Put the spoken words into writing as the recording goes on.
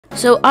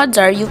So odds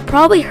are you've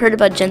probably heard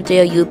about Gen 3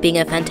 OU being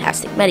a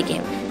fantastic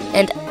metagame,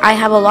 and I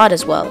have a lot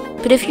as well.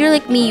 But if you're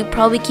like me, you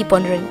probably keep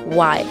wondering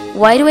why.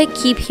 Why do I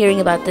keep hearing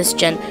about this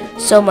gen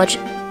so much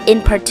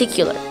in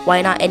particular?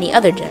 Why not any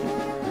other gen?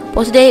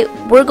 Well, today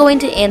we're going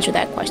to answer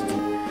that question.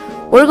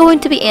 We're going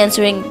to be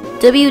answering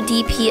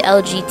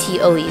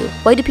WDPLGTOU.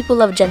 Why do people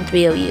love Gen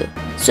 3 OU?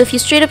 So if you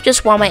straight up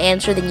just want my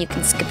answer, then you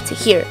can skip to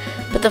here.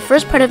 But the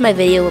first part of my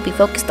video will be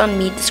focused on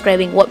me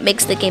describing what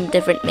makes the game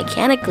different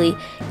mechanically,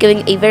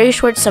 giving a very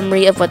short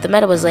summary of what the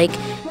meta was like,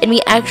 and me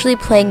actually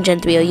playing Gen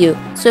 3 OU.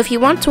 So if you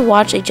want to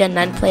watch a Gen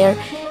 9 player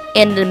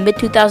and a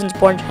mid-2000s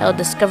born child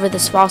discover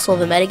this fossil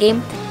of a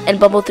metagame and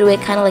bumble through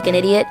it kinda like an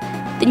idiot,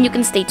 then you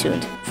can stay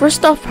tuned.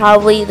 First off,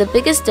 probably the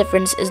biggest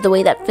difference is the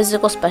way that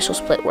physical special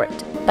split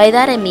worked. By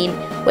that I mean,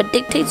 what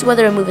dictates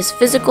whether a move is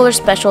physical or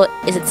special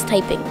is its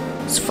typing.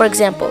 So for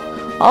example,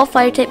 all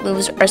fire type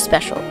moves are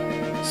special.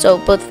 So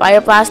both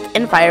Fire Blast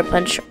and Fire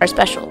Punch are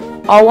special.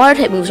 All water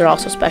type moves are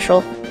also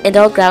special, and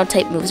all ground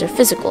type moves are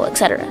physical,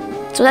 etc.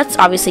 So that's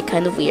obviously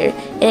kind of weird,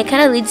 and it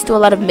kind of leads to a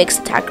lot of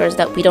mixed attackers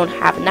that we don't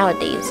have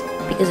nowadays,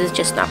 because it's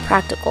just not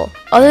practical.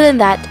 Other than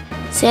that,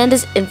 Sand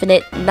is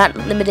infinite, not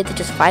limited to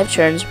just 5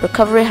 turns,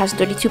 Recovery has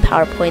 32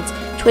 power points,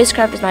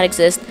 Choicecraft does not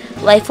exist,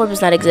 Life Orb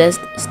does not exist,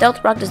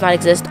 Stealth Rock does not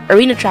exist,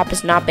 Arena Trap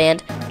is not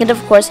banned, and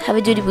of course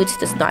Heavy Duty Boots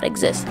does not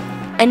exist.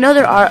 I know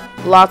there are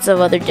lots of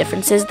other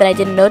differences that I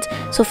didn't note,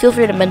 so feel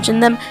free to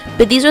mention them,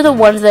 but these are the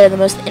ones that are the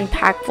most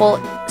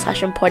impactful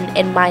 / important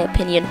in my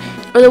opinion,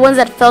 or the ones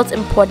that felt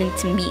important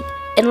to me.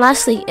 And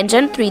lastly, in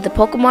Gen 3, the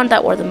Pokemon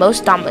that were the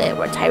most dominant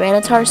were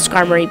Tyranitar,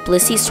 Skarmory,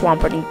 Blissey,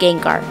 Swampert, and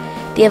Gengar.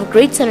 They have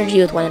great synergy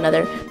with one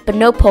another, but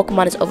no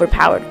Pokemon is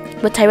overpowered,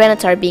 with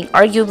Tyranitar being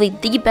arguably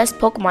the best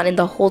Pokemon in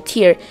the whole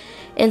tier,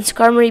 and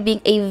Skarmory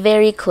being a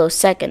very close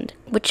second.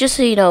 Which, just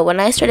so you know, when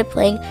I started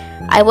playing,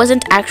 I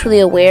wasn't actually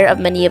aware of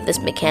many of these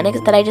mechanics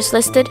that I just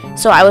listed,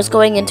 so I was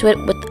going into it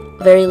with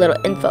very little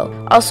info.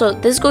 Also,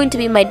 this is going to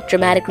be my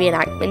dramatic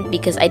reenactment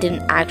because I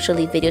didn't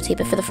actually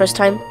videotape it for the first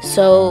time,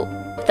 so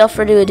without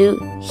further ado,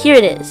 here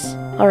it is.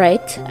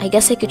 Alright, I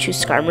guess I could choose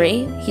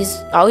Skarmory. He's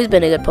always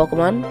been a good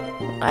Pokemon.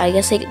 I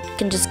guess I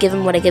can just give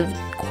him what I give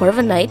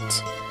Corviknight.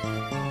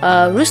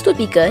 Roost would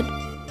be good.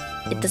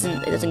 It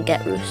doesn't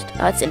get Roost.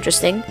 That's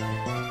interesting.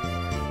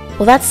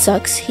 Well, that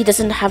sucks. He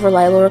doesn't have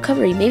reliable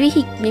recovery. Maybe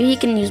he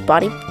can use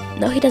body.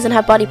 No, he doesn't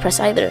have body press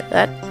either.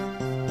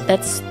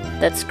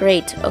 That's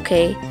great.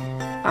 Okay.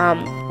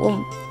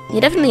 Well, he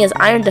definitely has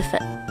iron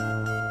defense.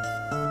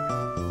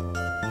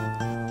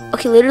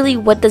 Okay, literally,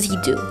 what does he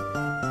do?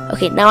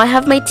 Okay, now I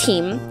have my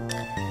team.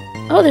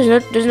 Oh,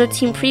 there's no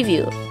team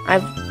preview.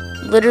 I've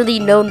literally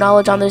no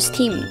knowledge on this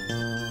team.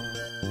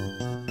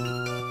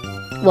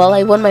 Well,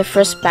 I won my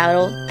first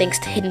battle thanks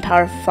to Hidden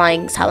Power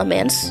Flying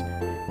Salamence,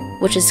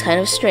 which is kind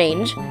of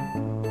strange.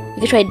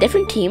 We could try a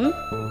different team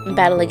and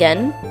battle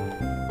again.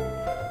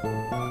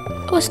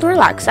 Oh, a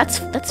Snorlax.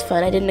 That's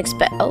fun. I didn't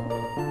expect. Oh,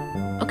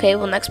 okay.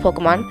 Well, next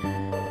Pokemon.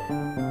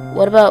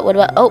 What about?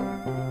 Oh,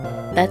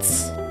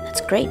 that's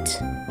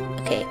great.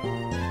 Okay,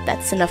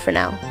 that's enough for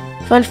now.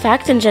 Fun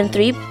fact: in Gen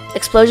 3,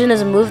 Explosion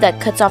is a move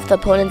that cuts off the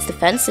opponent's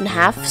defense in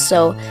half,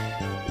 so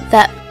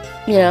that,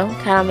 you know,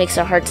 kind of makes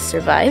it hard to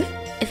survive.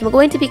 If I'm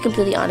going to be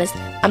completely honest,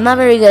 I'm not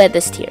very good at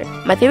this tier.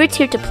 My favorite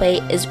tier to play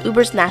is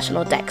Uber's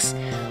National Dex,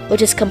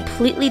 which is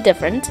completely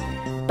different,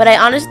 but I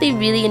honestly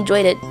really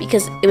enjoyed it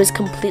because it was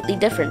completely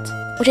different,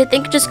 which I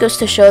think just goes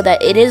to show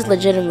that it is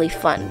legitimately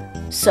fun.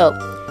 So,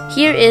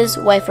 here is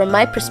why from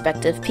my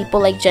perspective, people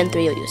like Gen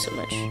 3 OU so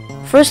much.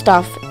 First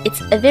off,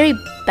 it's a very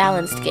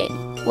balanced game.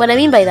 What I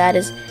mean by that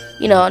is,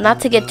 you know, not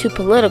to get too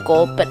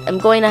political, but I'm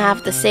going to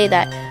have to say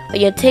that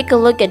when you take a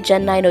look at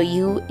Gen 9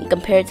 OU and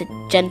compare it to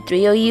Gen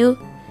 3 OU,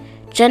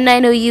 Gen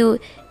 9 OU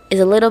is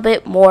a little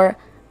bit more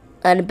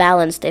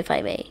unbalanced, if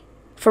I may.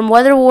 From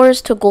Weather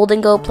Wars to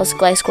Golden Go plus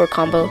Gliscor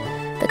combo,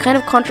 the kind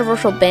of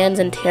controversial bans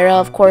in Terra,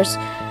 of course,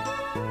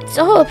 it's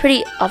all a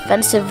pretty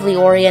offensively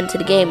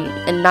oriented game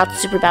and not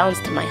super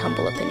balanced in my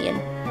humble opinion.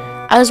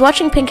 I was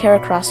watching Pink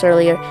Heracross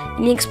earlier,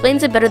 and he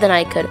explains it better than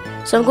I could,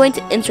 so I'm going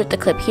to insert the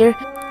clip here.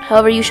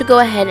 However, you should go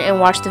ahead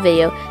and watch the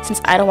video, since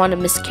I don't want to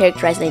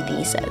mischaracterize anything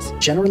he says.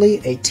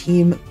 Generally, a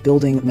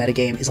team-building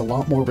metagame is a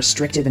lot more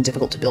restrictive and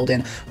difficult to build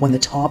in when the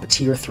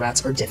top-tier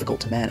threats are difficult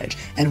to manage,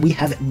 and we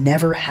have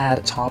never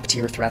had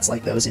top-tier threats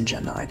like those in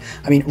Gen 9.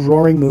 I mean,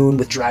 Roaring Moon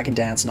with Dragon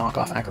Dance,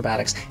 Knockoff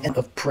Acrobatics, and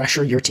the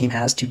pressure your team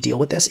has to deal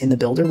with this in the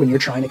builder when you're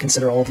trying to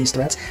consider all of these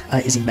threats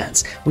is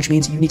immense, which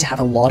means you need to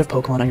have a lot of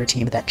Pokemon on your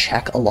team that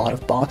check a lot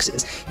of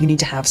boxes. You need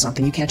to have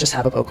something. You can't just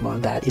have a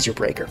Pokemon that is your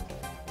breaker.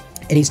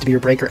 It needs to be your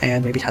breaker,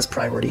 and maybe it has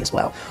priority as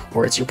well.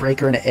 Or it's your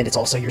breaker, and it's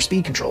also your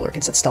speed controller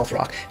against that Stealth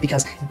Rock.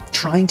 Because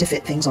trying to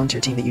fit things onto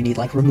your team that you need,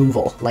 like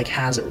removal, like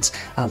hazards,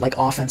 like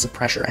offensive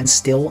pressure, and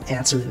still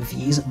answer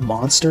these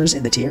monsters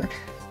in the tier,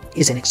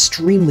 is an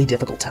extremely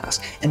difficult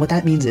task. And what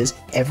that means is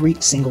every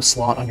single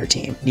slot on your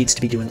team needs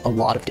to be doing a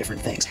lot of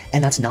different things,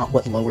 and that's not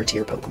what lower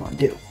tier Pokemon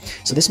do.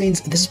 So this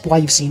means, this is why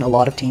you've seen a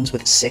lot of teams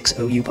with 6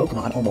 OU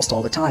Pokemon almost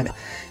all the time,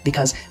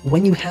 because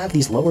when you have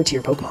these lower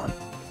tier Pokemon,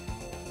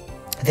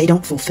 they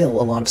don't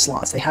fulfill a lot of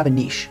slots. They have a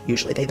niche,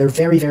 usually. They're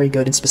very, very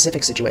good in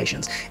specific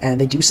situations, and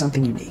they do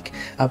something unique.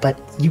 But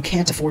you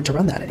can't afford to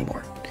run that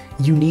anymore.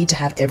 You need to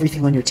have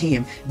everything on your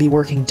team be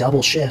working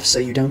double shifts so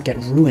you don't get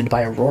ruined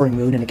by a Roaring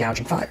Moon and a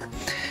Gouging Fire.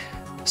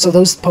 So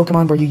those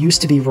Pokemon where you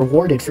used to be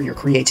rewarded for your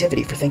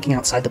creativity, for thinking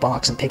outside the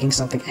box and picking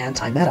something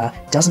anti-meta,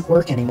 doesn't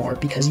work anymore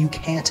because you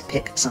can't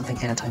pick something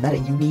anti-meta.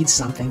 You need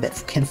something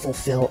that can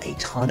fulfill a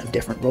ton of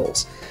different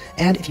roles.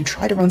 And if you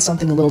try to run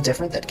something a little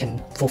different that can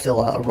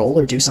fulfill a role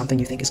or do something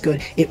you think is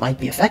good, it might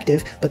be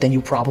effective, but then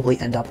you probably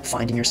end up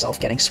finding yourself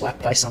getting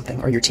swept by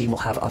something, or your team will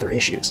have other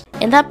issues.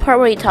 And that part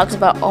where he talks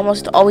about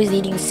almost always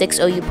needing 6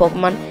 OU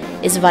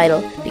Pokemon is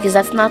vital, because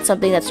that's not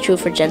something that's true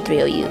for Gen 3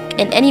 OU.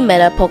 In any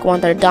meta,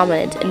 Pokemon that are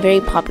dominant and very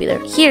popular.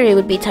 Here it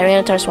would be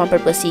Tyranitar, Swampert,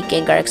 Blissey,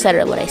 Gengar,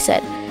 etc. what I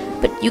said.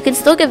 But you can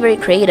still get very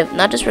creative,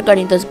 not just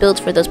regarding those builds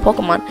for those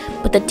Pokemon,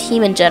 but the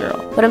team in general.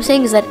 What I'm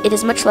saying is that it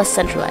is much less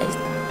centralized.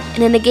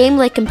 And in a game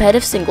like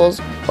competitive singles,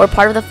 where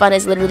part of the fun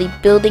is literally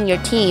building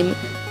your team,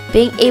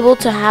 being able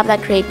to have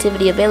that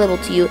creativity available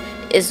to you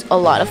is a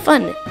lot of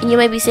fun. And you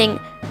might be saying,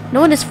 no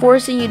one is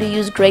forcing you to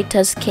use Great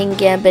Tusk, King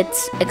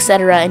Gambits,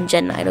 etc. in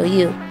Gen 9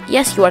 OU.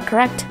 Yes, you are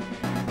correct.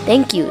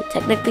 Thank you.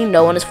 Technically,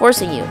 no one is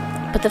forcing you.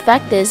 But the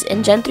fact is,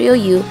 in Gen 3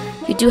 OU,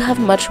 you do have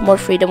much more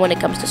freedom when it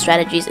comes to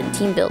strategies and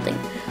team building,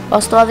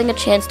 while still having a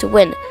chance to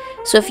win.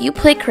 So if you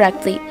play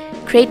correctly,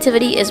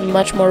 creativity is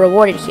much more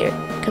rewarded here,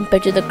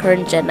 compared to the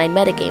current Gen 9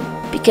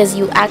 metagame, because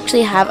you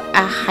actually have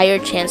a higher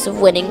chance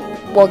of winning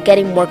while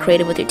getting more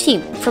creative with your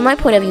team. From my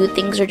point of view,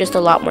 things are just a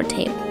lot more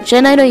tame.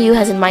 Gen 9 OU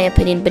has, in my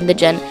opinion, been the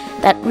gen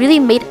that really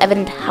made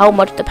evident how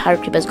much the power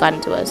creep has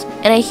gotten to us.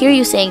 And I hear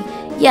you saying,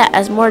 yeah,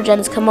 as more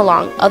gens come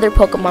along, other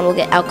Pokemon will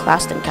get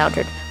outclassed and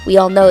countered. We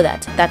all know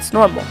that. That's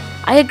normal.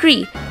 I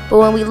agree, but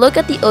when we look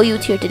at the OU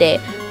tier today,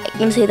 I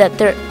can say that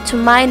to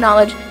my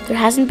knowledge, there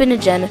hasn't been a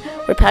gen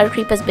where power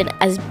creep has been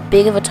as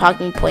big of a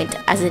talking point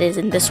as it is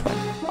in this one.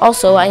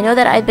 Also, I know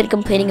that I've been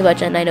complaining about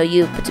Gen 9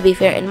 OU, but to be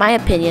fair, in my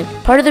opinion,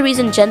 part of the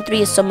reason Gen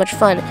 3 is so much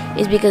fun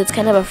is because it's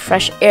kind of a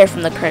fresh air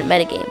from the current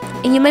metagame.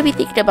 And you might be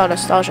thinking about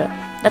nostalgia.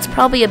 That's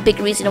probably a big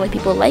reason why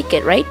people like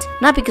it, right?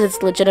 Not because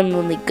it's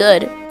legitimately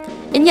good.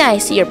 And yeah, I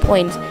see your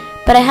point,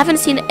 but I haven't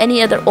seen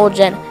any other old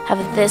gen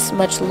have this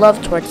much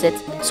love towards it.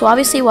 So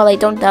obviously, while I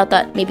don't doubt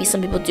that maybe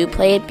some people do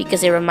play it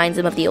because it reminds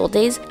them of the old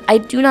days, I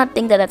do not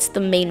think that that's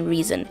the main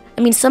reason.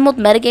 I mean, some old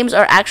metagames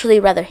are actually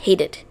rather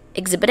hated.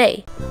 Exhibit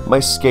A.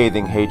 My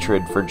scathing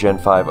hatred for Gen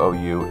 5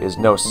 OU is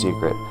no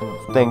secret.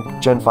 I think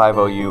Gen 5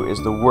 OU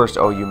is the worst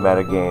OU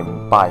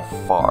metagame by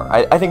far.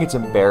 I think it's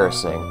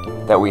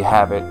embarrassing that we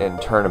have it in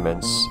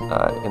tournaments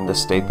in the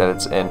state that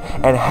it's in,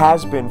 and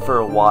has been for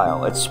a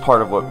while. It's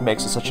part of what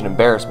makes it such an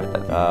embarrassment.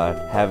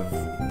 Have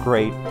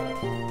great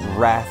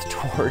wrath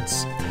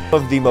towards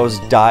of the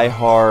most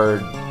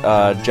die-hard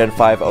Gen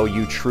 5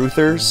 OU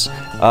truthers.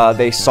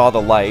 They saw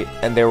the light,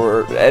 and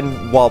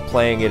while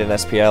playing it in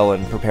SPL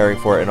and preparing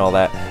for it and all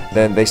that,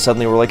 then they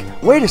suddenly were like,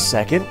 wait a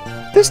second,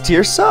 this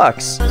tier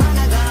sucks.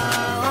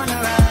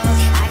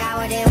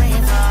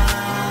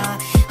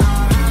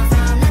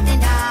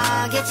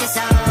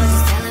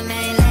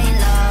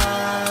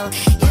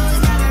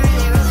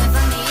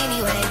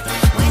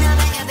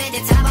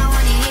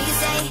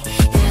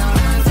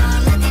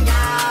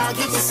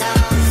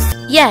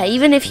 Yeah,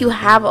 even if you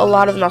have a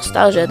lot of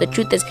nostalgia, the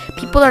truth is,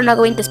 people are not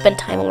going to spend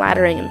time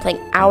laddering and playing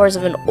hours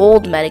of an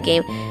old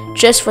metagame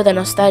just for the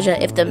nostalgia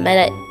if the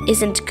meta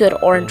isn't good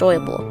or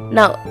enjoyable.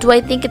 Now, do I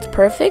think it's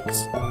perfect?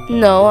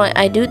 No,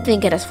 I do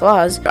think it has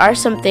flaws. There are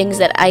some things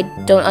that I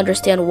don't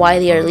understand why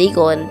they are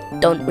legal and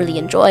don't really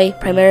enjoy.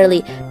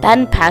 Primarily,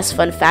 Battle Pass,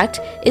 fun fact,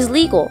 is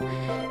legal.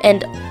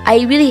 And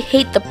I really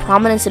hate the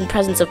prominence and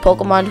presence of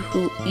Pokemon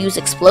who use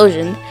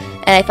Explosion,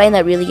 and I find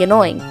that really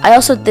annoying. I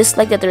also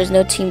dislike that there is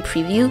no team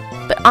preview,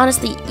 but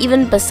honestly,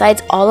 even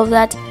besides all of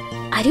that,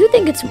 I do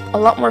think it's a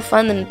lot more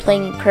fun than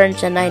playing current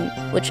Gen 9,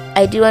 which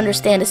I do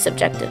understand is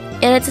subjective.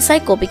 And it's a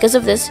cycle. Because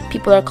of this,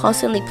 people are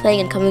constantly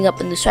playing and coming up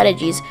with new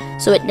strategies,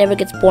 so it never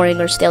gets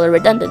boring or stale or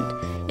redundant.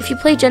 If you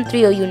play Gen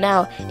 3 OU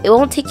now, it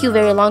won't take you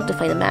very long to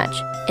find a match.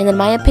 And in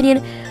my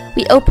opinion,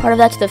 we owe part of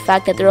that to the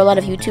fact that there are a lot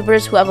of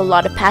YouTubers who have a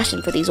lot of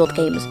passion for these old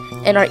games,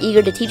 and are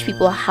eager to teach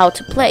people how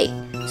to play.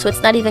 So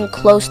it's not even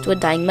close to a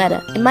dying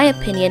meta. In my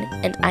opinion,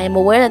 and I am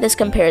aware that this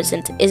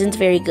comparison isn't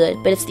very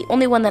good, but it's the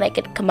only one that I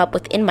could come up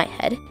with in my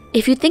head.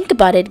 If you think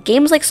about it,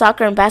 games like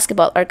soccer and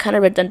basketball are kind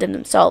of redundant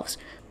themselves.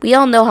 We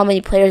all know how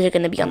many players are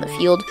going to be on the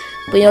field,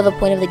 we know the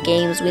point of the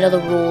games, we know the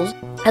rules,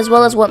 as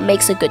well as what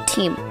makes a good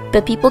team.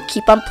 But people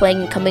keep on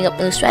playing and coming up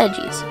with new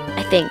strategies.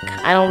 I think.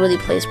 I don't really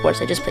play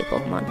sports, I just play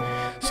Pokemon.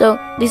 So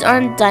these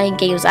aren't dying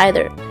games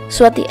either.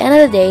 So at the end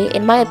of the day,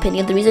 in my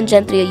opinion, the reason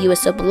Gen 3 OU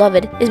is so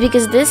beloved is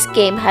because this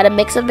game had a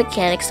mix of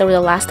mechanics that were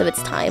the last of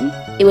its time.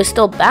 It was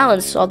still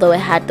balanced, although it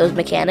had those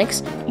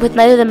mechanics, with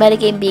neither the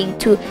metagame being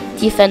too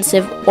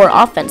defensive or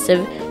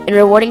offensive, and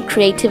rewarding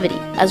creativity,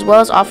 as well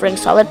as offering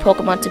solid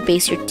Pokemon to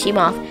base your team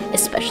off,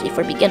 especially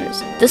for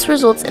beginners. This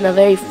results in a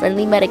very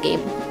friendly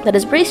metagame that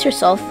is, brace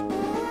yourself,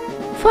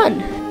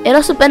 fun. It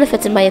also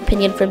benefits, in my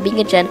opinion, from being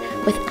a gen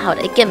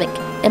without a gimmick.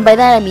 And by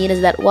that I mean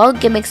is that while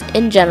gimmicks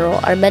in general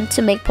are meant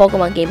to make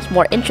Pokemon games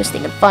more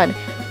interesting and fun,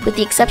 with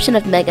the exception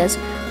of Megas,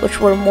 which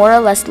were more or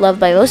less loved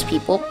by most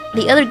people,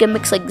 the other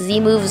gimmicks like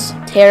Z-moves,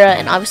 Terra,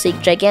 and obviously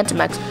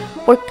Gigantamax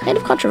were kind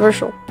of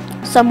controversial,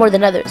 some more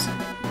than others.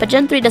 But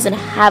Gen 3 doesn't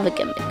have a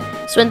gimmick,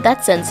 so in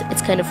that sense,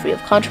 it's kind of free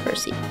of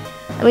controversy.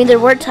 I mean, there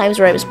were times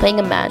where I was playing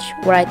a match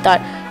where I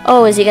thought,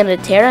 oh, is he gonna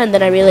Terra? And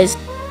then I realized,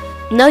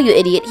 no, you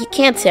idiot, he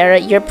can't Terra,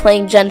 you're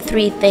playing Gen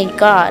 3, thank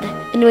God.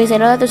 Anyways, I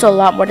know that there's a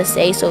lot more to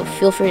say, so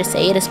feel free to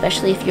say it,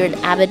 especially if you're an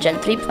avid Gen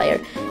 3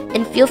 player,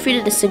 and feel free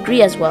to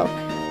disagree as well.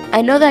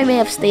 I know that I may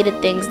have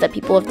stated things that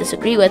people have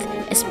disagreed with,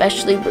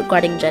 especially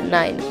regarding Gen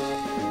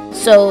 9.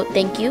 So,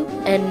 thank you,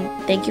 and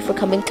thank you for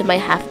coming to my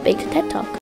half-baked TED Talk.